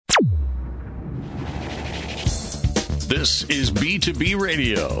This is B2B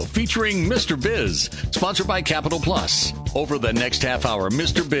Radio featuring Mr. Biz, sponsored by Capital Plus. Over the next half hour,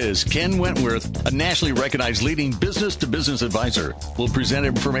 Mr. Biz, Ken Wentworth, a nationally recognized leading business-to-business advisor, will present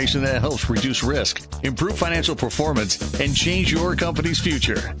information that helps reduce risk, improve financial performance, and change your company's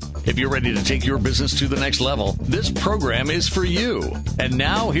future. If you're ready to take your business to the next level, this program is for you. And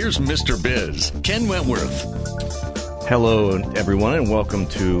now, here's Mr. Biz, Ken Wentworth. Hello, everyone, and welcome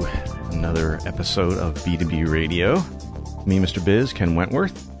to another episode of B2B Radio. Me, Mr. Biz, Ken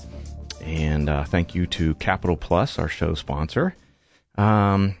Wentworth, and thank you to Capital Plus, our show sponsor.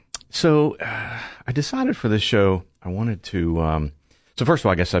 So I decided for this show, I wanted to. So first of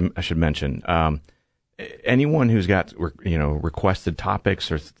all, I guess I should mention anyone who's got requested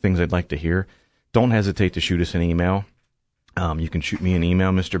topics or things they'd like to hear, don't hesitate to shoot us an email. You can shoot me an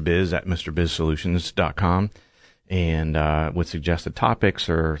email, mrbiz@mrbizsolutions.com. And with suggested topics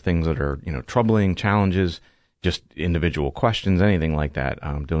or things that are troubling, challenges, just individual questions, anything like that,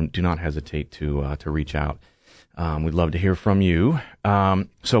 do not hesitate to reach out. We'd love to hear from you.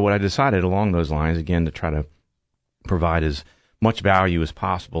 So what I decided along those lines, again, to try to provide as much value as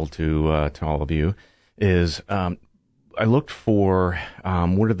possible to all of you, is I looked for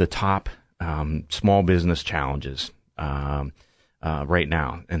what are the top small business challenges right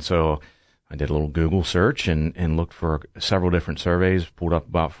now, and so I did a little Google search and looked for several different surveys, pulled up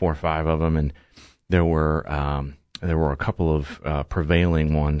about 4 or 5 of them, and there were a couple of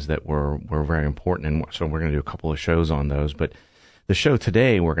prevailing ones that were very important, and so we're going to do a couple of shows on those. But the show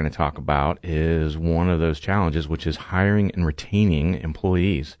today we're going to talk about is one of those challenges, which is hiring and retaining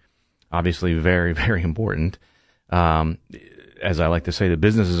employees. Obviously, very, very important. As I like to say, the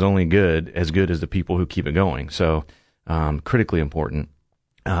business is only as good as the people who keep it going. So critically important.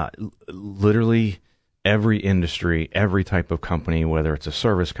 Literally every industry, every type of company, whether it's a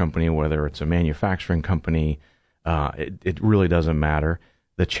service company, whether it's a manufacturing company, it really doesn't matter.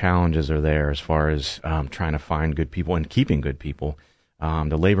 The challenges are there as far as trying to find good people and keeping good people.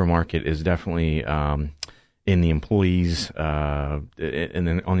 The labor market is definitely in the employees, on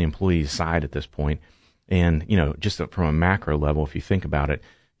the employees side at this point. And just from a macro level, if you think about it,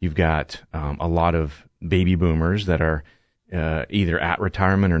 you've got a lot of baby boomers that are either at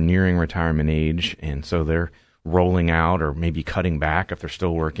retirement or nearing retirement age, and so they're rolling out or maybe cutting back if they're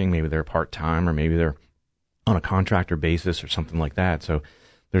still working. Maybe they're part-time or maybe they're on a contractor basis or something like that. So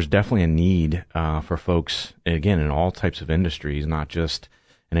there's definitely a need for folks, again, in all types of industries, not just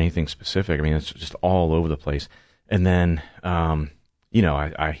in anything specific. I mean, it's just all over the place. And then,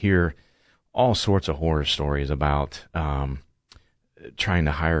 I hear all sorts of horror stories about trying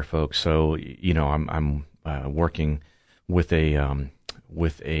to hire folks. So, I'm working with a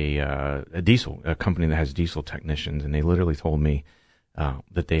company that has diesel technicians, and they literally told me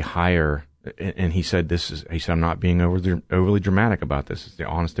that they hire, and he said, I'm not being overly dramatic about this. It's the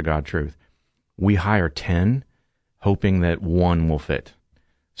honest to God truth. We hire 10 hoping that one will fit.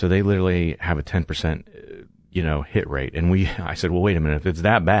 So they literally have a 10%, hit rate. And I said, well, wait a minute, if it's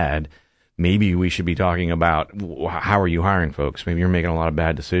that bad, maybe we should be talking about how are you hiring folks? Maybe you're making a lot of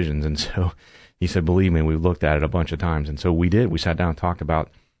bad decisions. And so he said, believe me, we've looked at it a bunch of times. And so we did. We sat down and talked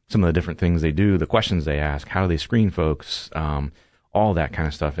about some of the different things they do, the questions they ask, how do they screen folks, all that kind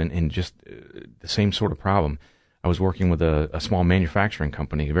of stuff. And just the same sort of problem. I was working with a small manufacturing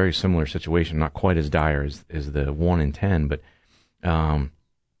company, a very similar situation, not quite as dire as the 1 in 10, but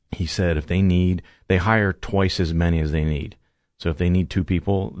he said they hire twice as many as they need. So if they need 2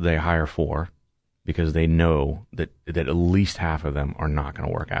 people, they hire 4 because they know that at least half of them are not going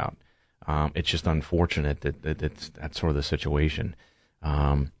to work out. It's just unfortunate that that's sort of the situation.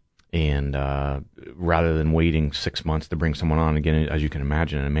 And rather than waiting 6 months to bring someone on, again, as you can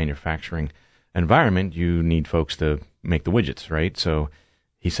imagine, in a manufacturing environment, you need folks to make the widgets, right? So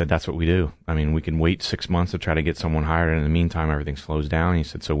he said that's what we do. I mean, we can wait 6 months to try to get someone hired, and in the meantime, everything slows down. He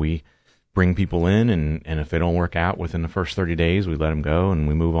said, so we bring people in, and if they don't work out within the first 30 days, we let them go and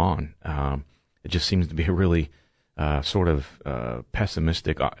we move on. It just seems to be a really sort of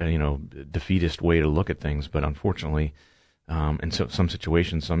pessimistic, defeatist way to look at things. But unfortunately, in some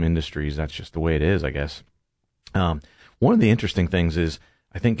situations, some industries, that's just the way it is, I guess. One of the interesting things is,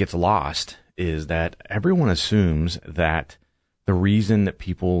 I think gets lost, is that everyone assumes that the reason that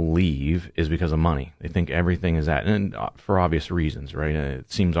people leave is because of money. They think everything is that, and for obvious reasons, right?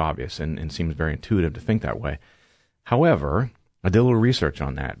 It seems obvious and seems very intuitive to think that way. However, I did a little research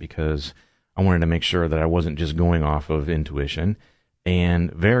on that because I wanted to make sure that I wasn't just going off of intuition.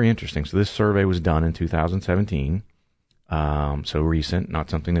 And very interesting. So this survey was done in 2017. So recent, not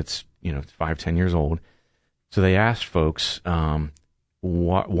something that's, 5-10 years old. So they asked folks,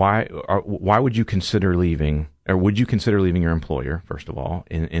 why would you consider leaving, or would you consider leaving your employer, first of all,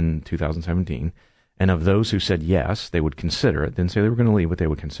 in 2017? And of those who said yes, they would consider it, didn't say they were going to leave, but they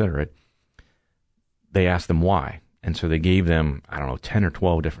would consider it, they asked them why. And so they gave them, 10 or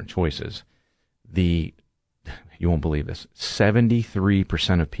 12 different choices. You won't believe this,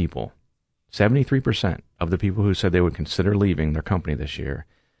 73% of people, 73% of the people who said they would consider leaving their company this year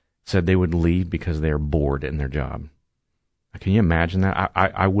said they would leave because they're bored in their job. Can you imagine that?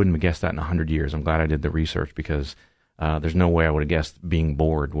 I wouldn't have guessed that in 100 years. I'm glad I did the research, because there's no way I would have guessed being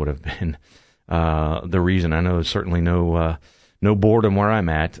bored would have been the reason. I know there's certainly no boredom where I'm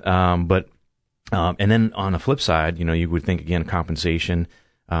at. And then on the flip side, you would think, again, compensation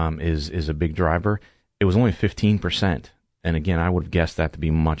is a big driver. It was only 15%. And again, I would have guessed that to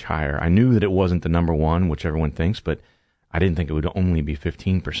be much higher. I knew that it wasn't the number one, which everyone thinks, but I didn't think it would only be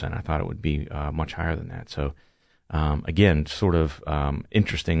 15%. I thought it would be much higher than that. So, again, sort of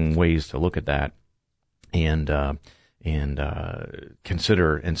interesting ways to look at that and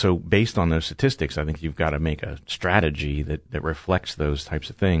consider. And so based on those statistics, I think you've got to make a strategy that reflects those types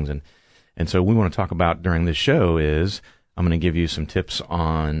of things. And so we want to talk about during this show is I'm going to give you some tips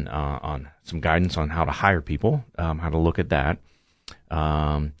on some guidance on how to hire people, how to look at that.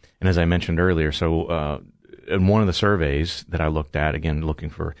 And as I mentioned earlier, so in one of the surveys that I looked at, again, looking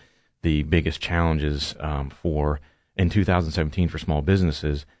for the biggest challenges in 2017 for small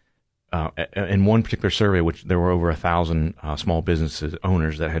businesses, in one particular survey, which there were over 1,000 small businesses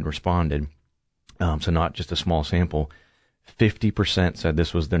owners that had responded, so not just a small sample, 50% said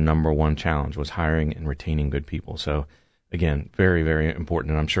this was their number one challenge, was hiring and retaining good people. So again, very, very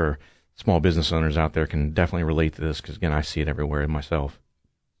important. And I'm sure small business owners out there can definitely relate to this, because again, I see it everywhere myself.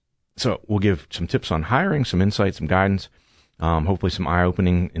 So we'll give some tips on hiring, some insights, some guidance, hopefully some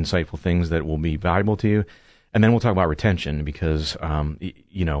eye-opening, insightful things that will be valuable to you. And then we'll talk about retention, because,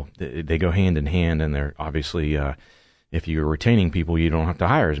 they go hand in hand, and they're obviously, if you're retaining people, you don't have to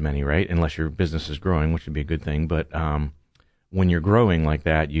hire as many, right? Unless your business is growing, which would be a good thing. But when you're growing like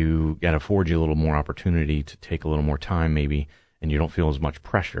that, you got to afford you a little more opportunity to take a little more time maybe, and you don't feel as much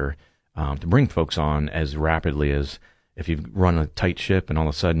pressure to bring folks on as rapidly as if you've run a tight ship and all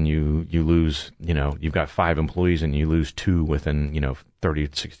of a sudden you lose, you've got 5 employees and you lose 2 within, 30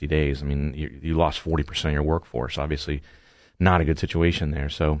 to 60 days. I mean, you lost 40% of your workforce. Obviously not a good situation there.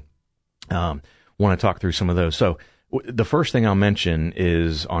 So want to talk through some of those. So the first thing I'll mention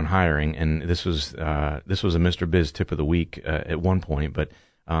is on hiring, and this was a Mr. Biz tip of the week at one point, but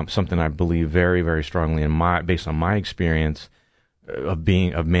something I believe very, very strongly based on my experience of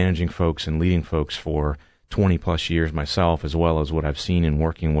managing folks and leading folks for 20 plus years myself, as well as what I've seen in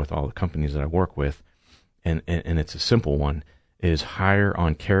working with all the companies that I work with. And it's a simple one, is hire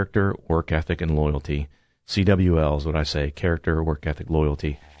on character, work ethic, and loyalty. CWL is what I say, character, work ethic,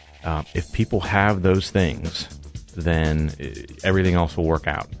 loyalty. If people have those things, then everything else will work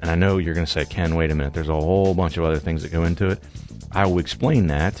out. And I know you're going to say, Ken, wait a minute, there's a whole bunch of other things that go into it. I will explain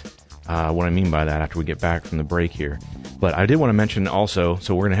that, what I mean by that, after we get back from the break here. But I did want to mention also,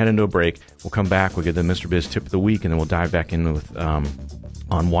 so we're going to head into a break. We'll come back, we'll get the Mr. Biz tip of the week, and then we'll dive back in with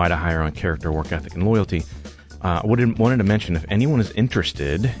on why to hire on character, work ethic, and loyalty. Wanted to mention, if anyone is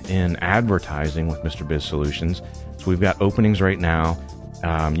interested in advertising with Mr. Biz Solutions, so we've got openings right now.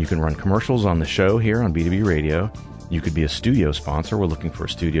 You can run commercials on the show here on B2B Radio. You could be a studio sponsor. We're looking for a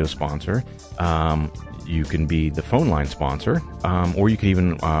studio sponsor. You can be the phone line sponsor, or you could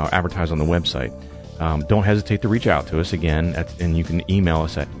even advertise on the website. Don't hesitate to reach out to us again, and you can email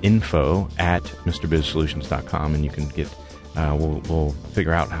us at info@MrBizSolutions.com, and you can get. We'll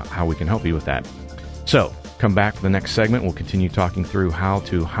figure out how we can help you with that. So come back for the next segment. We'll continue talking through how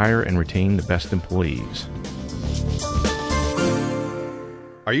to hire and retain the best employees.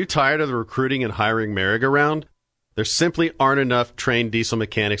 Are you tired of the recruiting and hiring merry-go-round? There simply aren't enough trained diesel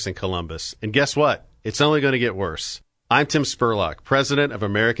mechanics in Columbus. And guess what? It's only going to get worse. I'm Tim Spurlock, president of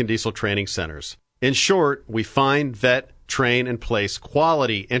American Diesel Training Centers. In short, we find, vet, train, and place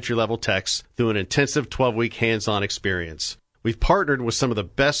quality entry-level techs through an intensive 12-week hands-on experience. We've partnered with some of the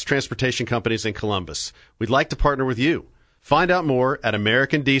best transportation companies in Columbus. We'd like to partner with you. Find out more at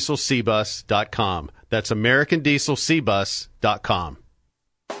AmericanDieselCBus.com. That's AmericanDieselCBus.com.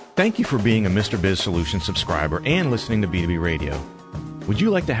 Thank you for being a Mr. Biz Solutions subscriber and listening to B2B Radio. Would you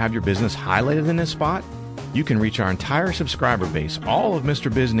like to have your business highlighted in this spot? You can reach our entire subscriber base, all of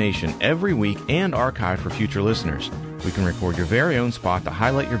Mr. Biz Nation, every week and archive for future listeners. We can record your very own spot to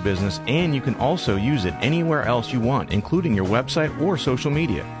highlight your business, and you can also use it anywhere else you want, including your website or social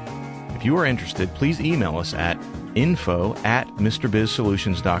media. If you are interested, please email us at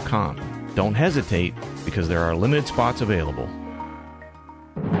info@MrBizSolutions.com. Don't hesitate, because there are limited spots available.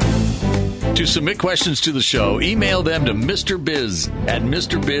 To submit questions to the show, email them to Mr. Biz at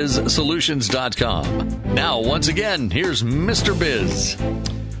MrBizSolutions.com. Now, once again, here's Mr. Biz.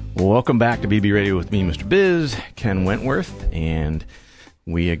 Welcome back to BB Radio with me, Mr. Biz, Ken Wentworth, and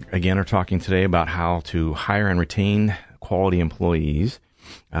we again are talking today about how to hire and retain quality employees.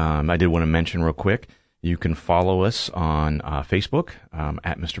 I did want to mention real quick, you can follow us on Facebook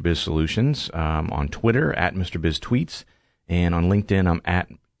at Mr. Biz Solutions, on Twitter at Mr. Biz Tweets, and on LinkedIn I'm at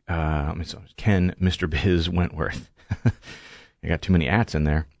Ken Mr. Biz Wentworth. I got too many ats in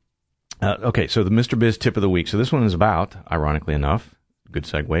there. Okay, so the Mr. Biz tip of the week. So this one is about, ironically enough, good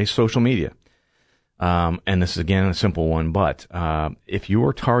segue, social media. And this is, again, a simple one, but if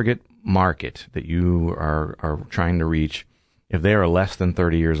your target market that you are trying to reach, if they are less than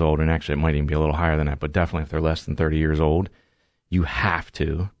 30 years old, and actually it might even be a little higher than that, but definitely if they're less than 30 years old, you have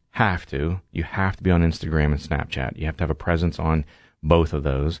to be on Instagram and Snapchat. You have to have a presence on both of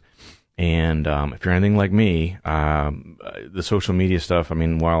those. And if you're anything like me, the social media stuff, I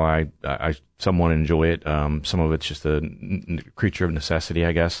mean, while I somewhat enjoy it, some of it's just a creature of necessity,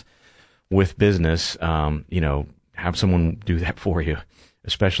 I guess. With business, have someone do that for you,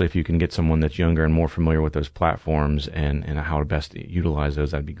 especially if you can get someone that's younger and more familiar with those platforms and how to best utilize those.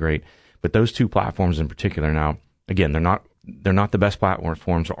 That'd be great. But those two platforms in particular, now, again, they're not the best platforms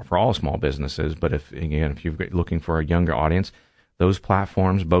for all small businesses. But if you're looking for a younger audience, those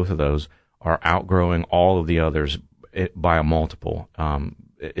platforms, both of those, are outgrowing all of the others by a multiple.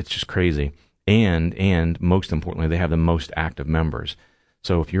 It's just crazy. And most importantly, they have the most active members.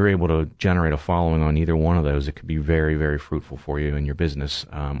 So if you're able to generate a following on either one of those, it could be very, very fruitful for you in your business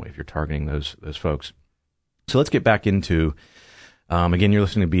if you're targeting those folks. So let's get back into, again, you're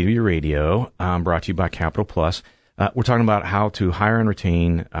listening to BB Radio, brought to you by Capital Plus. We're talking about how to hire and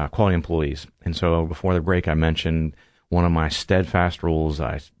retain quality employees. And so before the break, I mentioned one of my steadfast rules,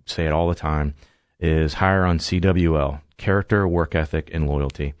 I say it all the time, is hire on CWL, character, work ethic, and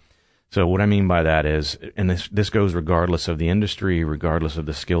loyalty. So what I mean by that is, and this goes regardless of the industry, regardless of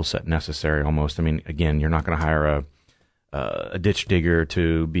the skill set necessary almost. I mean, again, you're not going to hire a ditch digger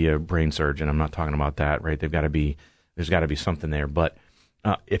to be a brain surgeon. I'm not talking about that, right? there's got to be something there. But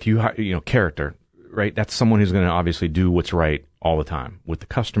if you hire, character, right? That's someone who's going to obviously do what's right all the time with the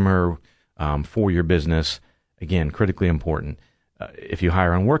customer, for your business. Again, critically important. If you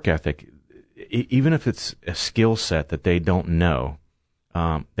hire on work ethic, even if it's a skill set that they don't know,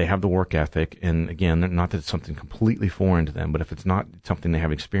 they have the work ethic. And again, not that it's something completely foreign to them, but if it's not something they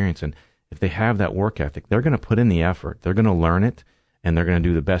have experience in, if they have that work ethic, they're going to put in the effort. They're going to learn it, and they're going to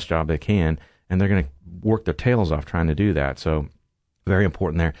do the best job they can, and they're going to work their tails off trying to do that. So very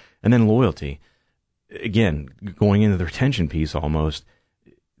important there. And then loyalty. Again, going into the retention piece almost,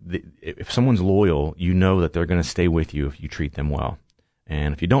 if someone's loyal, you know that they're going to stay with you if you treat them well.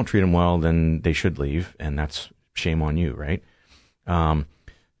 And if you don't treat them well, then they should leave, and that's shame on you, right? And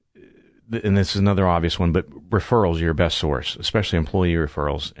this is another obvious one, but referrals are your best source, especially employee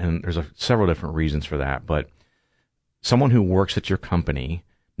referrals. And there's several different reasons for that. But someone who works at your company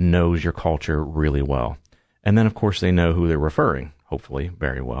knows your culture really well. And then, of course, they know who they're referring, hopefully,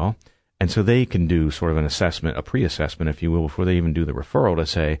 very well. And so they can do sort of an assessment, a pre-assessment, if you will, before they even do the referral to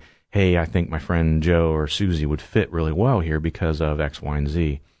say, hey, I think my friend Joe or Susie would fit really well here because of X, Y, and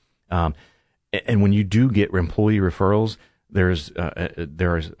Z. And when you do get employee referrals, there's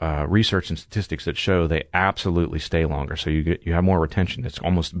research and statistics that show they absolutely stay longer. So you have more retention. It's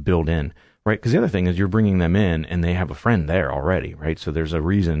almost built in, right? Because the other thing is you're bringing them in and they have a friend there already, right? So there's a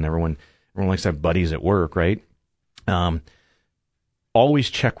reason everyone likes to have buddies at work, right? Always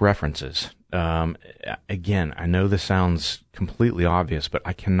check references. Again, I know this sounds completely obvious, but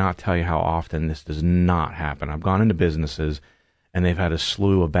I cannot tell you how often this does not happen. I've gone into businesses and they've had a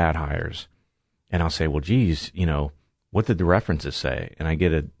slew of bad hires. And I'll say, well, geez, what did the references say? And I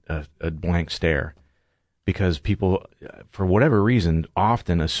get a blank stare because people, for whatever reason,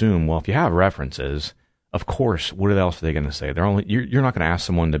 often assume, well, if you have references, of course, what else are they going to say? You're not going to ask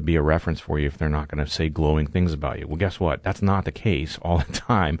someone to be a reference for you if they're not going to say glowing things about you. Well, guess what? That's not the case all the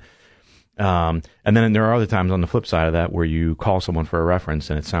time. And then there are other times on the flip side of that where you call someone for a reference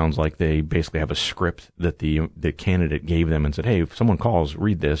and it sounds like they basically have a script that the candidate gave them and said, hey, if someone calls,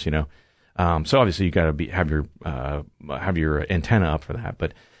 read this, So obviously you got to have your antenna up for that,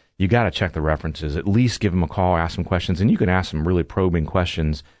 but you got to check the references. At least give them a call, ask them questions, and you can ask some really probing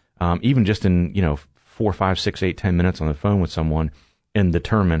questions, even just in 4, 5, 6, 8, 10 minutes on the phone with someone and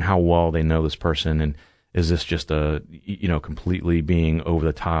determine how well they know this person. And is this just completely being over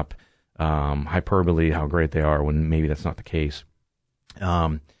the top, hyperbole, how great they are when maybe that's not the case.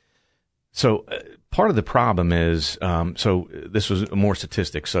 So part of the problem is, so this was more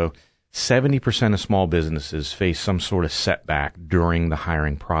statistics. So 70% of small businesses face some sort of setback during the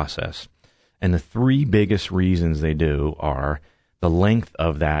hiring process. And the three biggest reasons they do are the length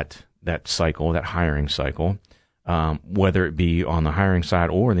of that cycle, that hiring cycle, whether it be on the hiring side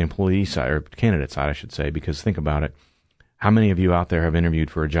or the employee side, or candidate side, I should say, because think about it. How many of you out there have interviewed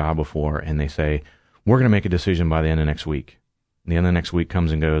for a job before and they say, we're going to make a decision by the end of next week? And the end of next week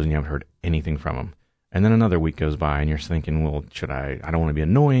comes and goes and you haven't heard anything from them. And then another week goes by and you're thinking, well, I don't want to be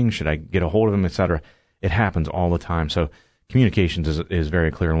annoying. Should I get a hold of them, et cetera? It happens all the time. So communications is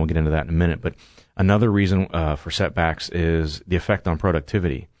very clear, and we'll get into that in a minute. But another reason for setbacks is the effect on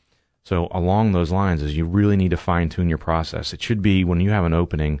productivity. So along those lines is you really need to fine-tune your process. It should be when you have an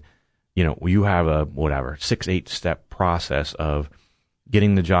opening, you have a 6-8 step process of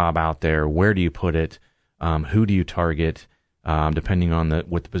getting the job out there. Where do you put it? Who do you target? Depending on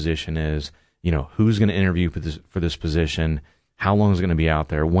what the position is, who's going to interview for this position? How long is it going to be out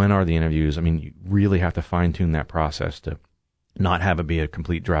there? When are the interviews? I mean, you really have to fine-tune that process to not have it be a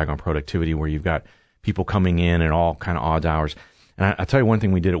complete drag on productivity where you've got people coming in at all kind of odd hours. And I'll tell you one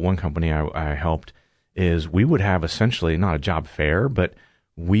thing we did at one company I helped is we would have essentially not a job fair, but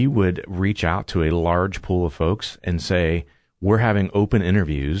we would reach out to a large pool of folks and say, we're having open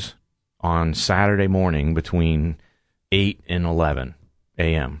interviews on Saturday morning between 8 and 11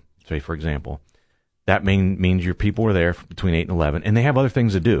 a.m., say, for example. That means your people are there between 8 and 11, and they have other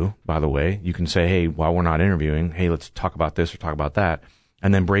things to do, by the way. You can say, hey, while we're not interviewing, hey, let's talk about this or talk about that,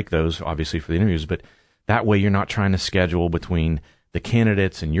 and then break those, obviously, for the interviews. But that way you're not trying to schedule between the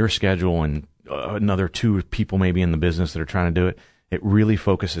candidates and your schedule and another two people maybe in the business that are trying to do it. It really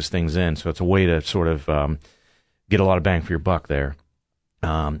focuses things in, so it's a way to sort of get a lot of bang for your buck there.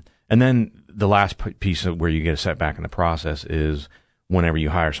 And then the last piece of where you get a setback in the process is whenever you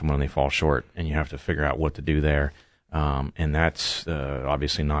hire someone and they fall short, and you have to figure out what to do there. And that's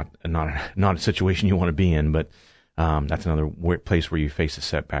obviously not a situation you want to be in, but that's another place where you face a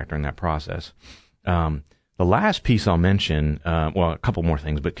setback during that process. The last piece I'll mention, a couple more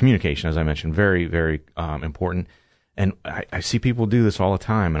things, but communication, as I mentioned, very, very important. And I see people do this all the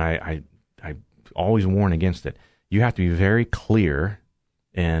time, and I always warn against it. You have to be very clear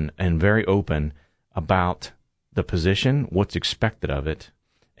and very open about the position, what's expected of it,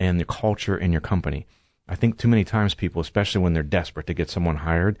 and the culture in your company. I think too many times people, especially when they're desperate to get someone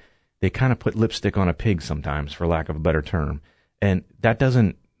hired, they kind of put lipstick on a pig sometimes, for lack of a better term. And that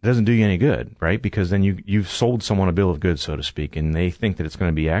doesn't do you any good, right? Because then you've sold someone a bill of goods, so to speak, and they think that it's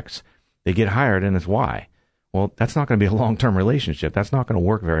going to be X. They get hired and it's Y. Well, that's not going to be a long-term relationship. That's not going to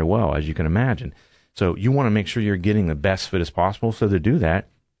work very well, as you can imagine. So you want to make sure you're getting the best fit as possible. So to do that,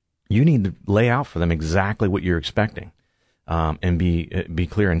 you need to lay out for them exactly what you're expecting, and be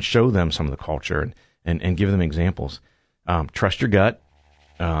clear and show them some of the culture and give them examples. Trust your gut.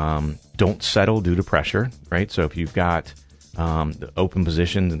 Don't settle due to pressure, right? So if you've got the open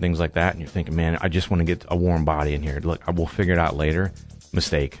positions and things like that, and you're thinking, man, I just want to get a warm body in here. Look, I will figure it out later.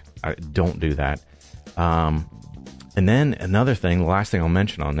 Mistake. Don't do that. And then another thing, the last thing I'll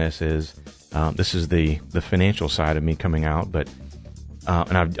mention on this is the financial side of me coming out, but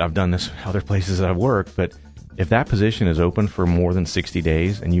and I've done this other places that I've worked, but if that position is open for more than 60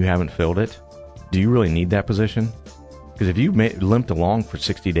 days and you haven't filled it, do you really need that position? Because if you limped along for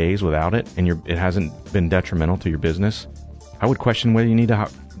 60 days without it and it hasn't been detrimental to your business, I would question whether you need to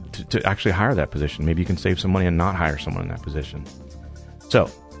actually hire that position. Maybe you can save some money and not hire someone in that position.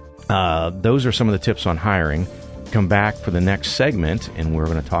 So those are some of the tips on hiring. Come back for the next segment, and we're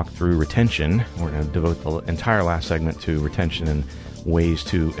going to talk through retention. We're going to devote the entire last segment to retention and ways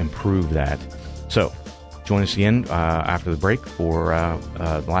to improve that. So join us again after the break for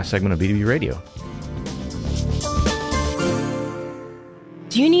the last segment of B2B Radio.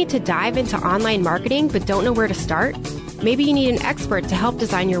 Do you need to dive into online marketing but don't know where to start? Maybe you need an expert to help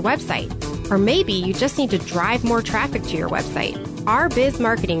design your website. Or maybe you just need to drive more traffic to your website. Our Biz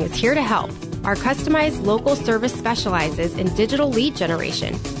Marketing is here to help. Our customized local service specializes in digital lead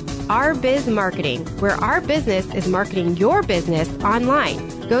generation. Our Biz Marketing, where our business is marketing your business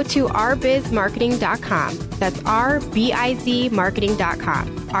online. Go to ourbizmarketing.com. That's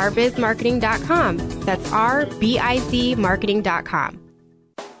RBIZmarketing.com. ourbizmarketing.com. That's RBIZmarketing.com.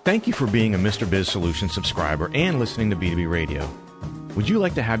 Thank you for being a Mr. Biz Solutions subscriber and listening to B2B Radio. Would you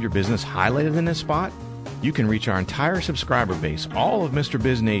like to have your business highlighted in this spot? You can reach our entire subscriber base, all of Mr.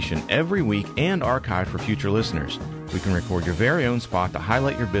 Biz Nation, every week and archive for future listeners. We can record your very own spot to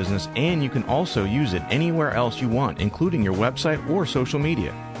highlight your business, and you can also use it anywhere else you want, including your website or social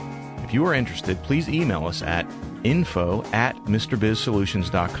media. If you are interested, please email us at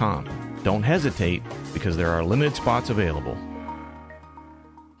info@MrBizSolutions.com. Don't hesitate, because there are limited spots available.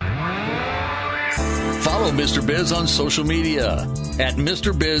 Follow Mr. Biz on social media at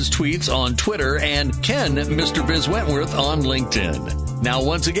Mr. Biz Tweets on Twitter and Ken Mr. Biz Wentworth on LinkedIn. Now,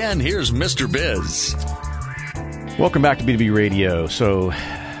 once again, here's Mr. Biz. Welcome back to B2B Radio. So,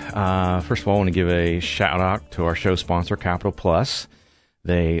 first of all, I want to give a shout out to our show sponsor, Capital Plus.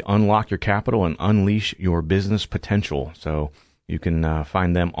 They unlock your capital and unleash your business potential. So you can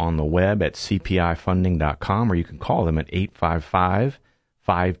find them on the web at cpifunding.com, or you can call them at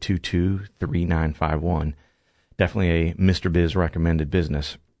 855-522-3951. Definitely a Mr. Biz recommended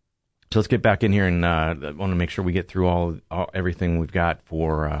business. So let's get back in here, and I want to make sure we get through everything we've got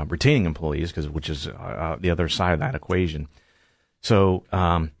for retaining employees, which is the other side of that equation. So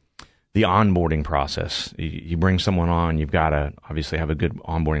the onboarding process, you bring someone on, you've got to obviously have a good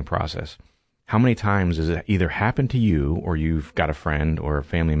onboarding process. How many times has it either happened to you, or you've got a friend or a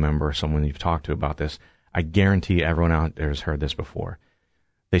family member or someone you've talked to about this? I guarantee everyone out there has heard this before.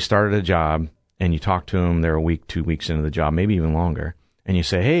 They started a job, and you talk to them, they're a week, 2 weeks into the job, maybe even longer, and you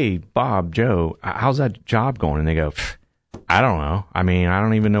say, "Hey, Bob, Joe, how's that job going?" And they go, "I don't know. I mean, I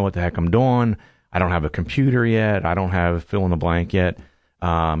don't even know what the heck I'm doing. I don't have a computer yet. I don't have fill in the blank yet.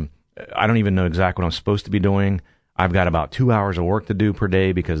 I don't even know exactly what I'm supposed to be doing. I've got about 2 hours of work to do per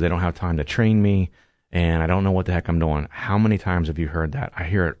day because they don't have time to train me, and I don't know what the heck I'm doing." How many times have you heard that? I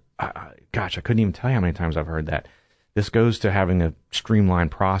hear it. Gosh, I couldn't even tell you how many times I've heard that. This goes to having a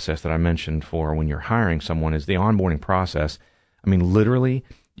streamlined process that I mentioned for when you're hiring someone, is the onboarding process. I mean, literally,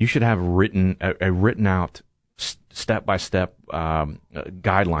 you should have written out step-by-step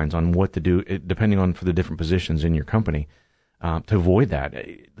guidelines on what to do, depending on for the different positions in your company, to avoid that.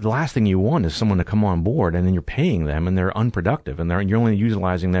 The last thing you want is someone to come on board and then you're paying them and they're unproductive and you're only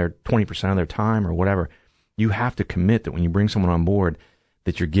utilizing their 20% of their time or whatever. You have to commit that when you bring someone on board,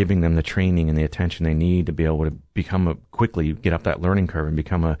 that you're giving them the training and the attention they need to be able to quickly get up that learning curve and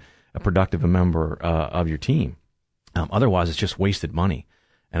become a productive member of your team. Otherwise, it's just wasted money.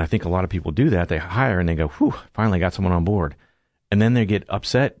 And I think a lot of people do that. They hire and they go, "Whew, finally got someone on board." And then they get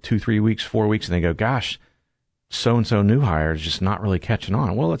upset 2, 3 weeks, 4 weeks, and they go, "Gosh, so-and-so new hire is just not really catching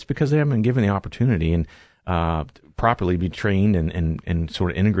on." Well, it's because they haven't been given the opportunity and properly be trained and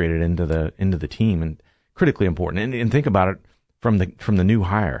sort of integrated into the team. And critically important. And think about it from the new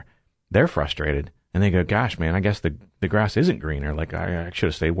hire. They're frustrated and they go, "Gosh, man, I guess the grass isn't greener. Like I should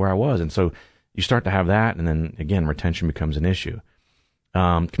have stayed where I was." And so you start to have that, and then again, retention becomes an issue.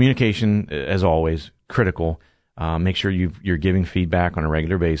 Communication, as always, critical. Make sure you're giving feedback on a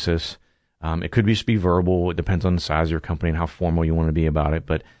regular basis. It could just be verbal. It depends on the size of your company and how formal you want to be about it.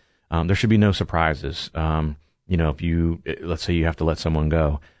 But there should be no surprises. If let's say you have to let someone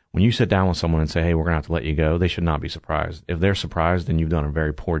go, when you sit down with someone and say, "Hey, we're going to have to let you go," they should not be surprised. If they're surprised, then you've done a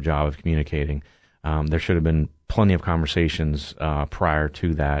very poor job of communicating. There should have been plenty of conversations prior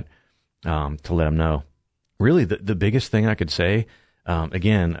to that to let them know. Really, the biggest thing I could say,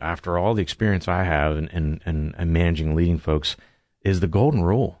 again, after all the experience I have in managing and leading folks, is the golden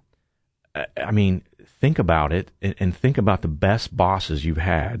rule. I mean, think about it and think about the best bosses you've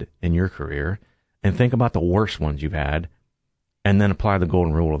had in your career and think about the worst ones you've had, and then apply the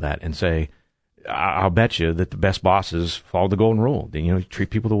golden rule to that and say, I'll bet you that the best bosses follow the golden rule. You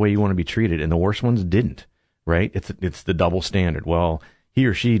treat people the way you want to be treated, and the worst ones didn't, right? It's the double standard. Well, he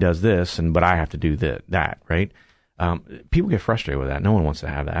or she does this, but I have to do that, right? People get frustrated with that. No one wants to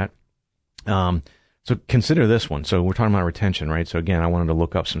have that. So consider this one. So we're talking about retention, right? So again, I wanted to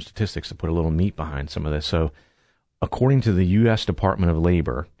look up some statistics to put a little meat behind some of this. So according to the U.S. Department of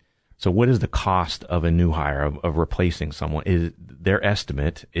Labor, so what is the cost of a new hire, of replacing someone? Their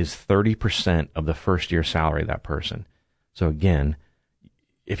estimate is 30% of the first year salary of that person. So again,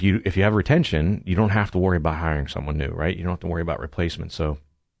 if you have retention, you don't have to worry about hiring someone new, right? You don't have to worry about replacement. So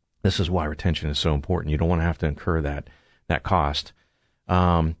this is why retention is so important. You don't want to have to incur that cost.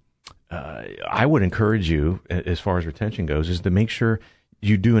 I would encourage you, as far as retention goes, is to make sure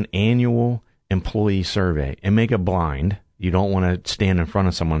you do an annual employee survey and make it blind. You don't want to stand in front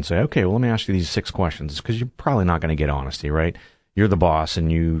of someone and say, "Okay, well, let me ask you these 6 questions," because you're probably not going to get honesty, right? You're the boss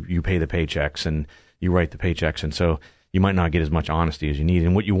and you pay the paychecks and you write the paychecks. And so you might not get as much honesty as you need.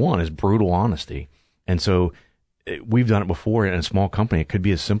 And what you want is brutal honesty. And so we've done it before in a small company. It could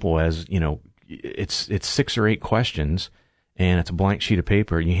be as simple as, it's 6 or 8 questions and it's a blank sheet of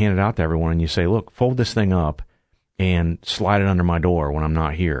paper. You hand it out to everyone and you say, "Look, fold this thing up and slide it under my door when I'm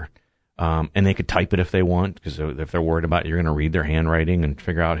not here." And they could type it if they want, because if they're worried about you're going to read their handwriting and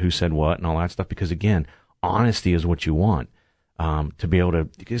figure out who said what and all that stuff. Because again, honesty is what you want, to be able to,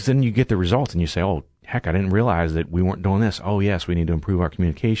 because then you get the results and you say, "Oh, heck, I didn't realize that we weren't doing this. Oh yes, we need to improve our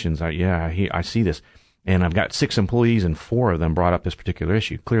communications. I see this. And I've got 6 employees and 4 of them brought up this particular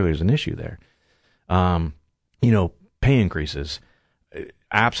issue. Clearly there's an issue there." Pay increases.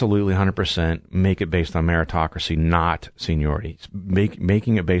 Absolutely 100% make it based on meritocracy, not seniority.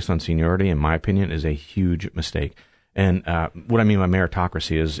 Making it based on seniority, in my opinion, is a huge mistake. And what I mean by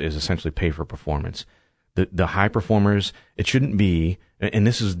meritocracy is essentially pay for performance. The high performers, it shouldn't be, and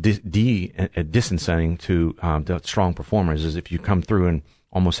this is disincenting to the strong performers, is if you come through and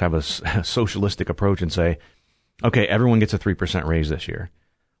almost have a socialistic approach and say, okay, everyone gets a 3% raise this year.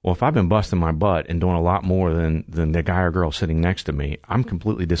 Well, if I've been busting my butt and doing a lot more than the guy or girl sitting next to me, I'm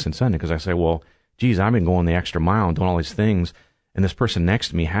completely disincented because I say, well, geez, I've been going the extra mile and doing all these things, and this person next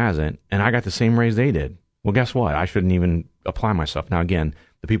to me hasn't, and I got the same raise they did. Well, guess what? I shouldn't even apply myself. Now, again,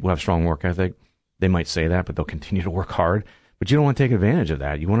 the people who have strong work ethic, they might say that, but they'll continue to work hard. But you don't want to take advantage of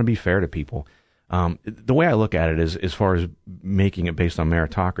that. You want to be fair to people. The way I look at it is, as far as making it based on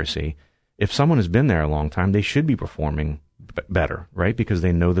meritocracy, if someone has been there a long time, they should be performing better, right? Because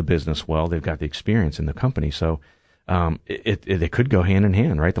they know the business well. They've got the experience in the company. So it could go hand in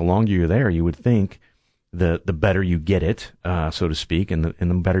hand, right? The longer you're there, you would think the better you get it, so to speak, and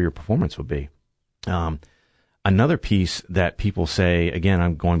the better your performance would be. Another piece that people say, again,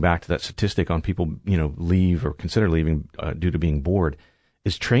 I'm going back to that statistic on people, leave or consider leaving due to being bored,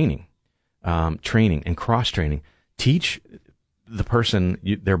 is training and cross-training. Teach the person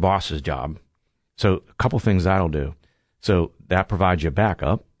their boss's job. So a couple things that'll do. So that provides you a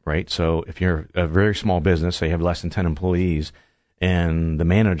backup, right? So if you're a very small business, say you have less than 10 employees, and the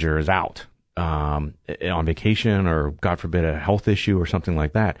manager is out on vacation or, God forbid, a health issue or something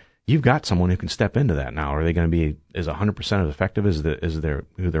like that, you've got someone who can step into that now. Are they going to be as 100% as effective as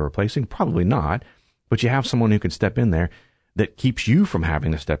who they're replacing? Probably not. But you have someone who can step in there that keeps you from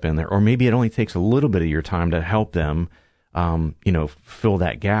having to step in there. Or maybe it only takes a little bit of your time to help them, fill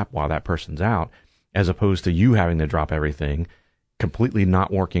that gap while that person's out, as opposed to you having to drop everything, completely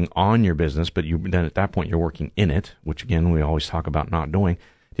not working on your business, but then at that point you're working in it, which again, we always talk about not doing.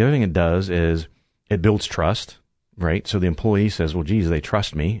 The other thing it does is it builds trust, right? So the employee says, well, geez, they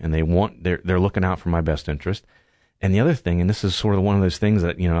trust me and they're looking out for my best interest. And the other thing, and this is sort of one of those things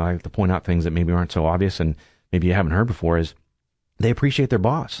that, I have to point out things that maybe aren't so obvious and maybe you haven't heard before, is they appreciate their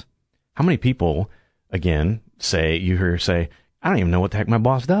boss. How many people, again, you hear say, I don't even know what the heck my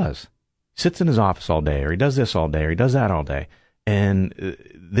boss does. Sits in his office all day, or he does this all day, or he does that all day. And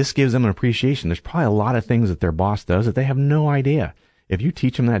this gives them an appreciation. There's probably a lot of things that their boss does that they have no idea. If you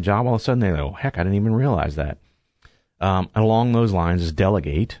teach them that job, all of a sudden they go, heck, I didn't even realize that. Along those lines is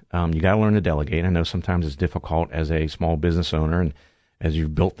delegate. You got to learn to delegate. I know sometimes it's difficult as a small business owner, and as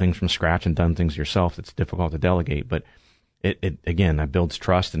you've built things from scratch and done things yourself, it's difficult to delegate. But again, that builds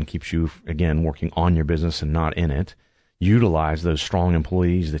trust and keeps you, again, working on your business and not in it. Utilize those strong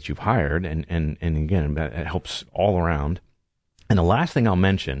employees that you've hired, and again, it helps all around. And the last thing I'll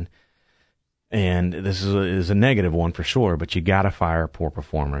mention, and this is a negative one for sure, but you got to fire poor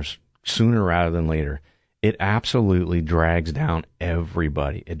performers sooner rather than later. It absolutely drags down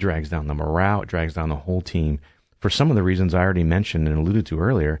everybody. It drags down the morale. It drags down the whole team for some of the reasons I already mentioned and alluded to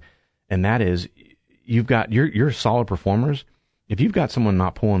earlier. And that is, you've got your solid performers. If you've got someone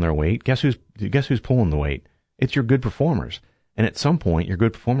not pulling their weight, guess who's pulling the weight? It's your good performers. And at some point, your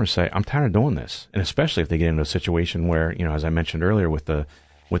good performers say, I'm tired of doing this. And especially if they get into a situation where, as I mentioned earlier with the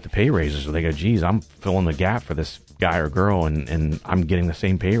pay raises, where they go, geez, I'm filling the gap for this guy or girl and I'm getting the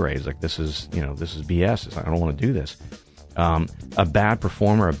same pay raise. Like, this is BS. I don't want to do this. A bad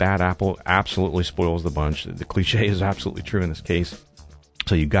performer, a bad apple absolutely spoils the bunch. The cliche is absolutely true in this case.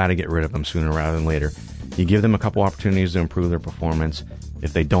 So you got to get rid of them sooner rather than later. You give them a couple opportunities to improve their performance.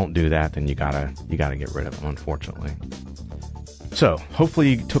 If they don't do that, then you gotta get rid of them, unfortunately. So hopefully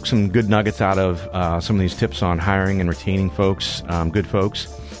you took some good nuggets out of some of these tips on hiring and retaining folks, good folks.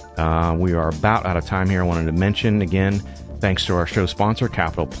 We are about out of time here. I wanted to mention again, thanks to our show sponsor,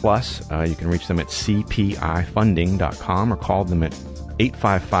 Capital Plus. You can reach them at cpifunding.com or call them at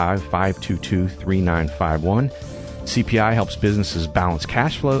 855-522-3951. CPI helps businesses balance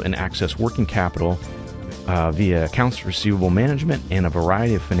cash flow and access working capital via accounts receivable management and a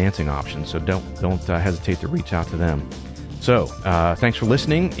variety of financing options. So don't hesitate to reach out to them. So thanks for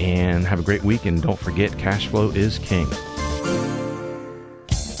listening and have a great week. And don't forget, cash flow is king.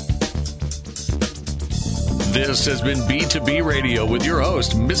 This has been B2B Radio with your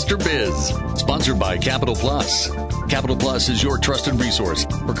host, Mr. Biz, sponsored by Capital Plus. Capital Plus is your trusted resource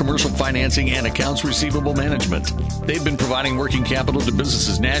for commercial financing and accounts receivable management. They've been providing working capital to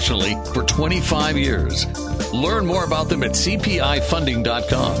businesses nationally for 25 years. Learn more about them at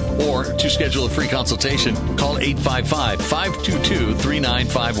cpifunding.com, or to schedule a free consultation, call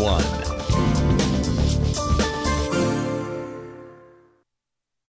 855-522-3951.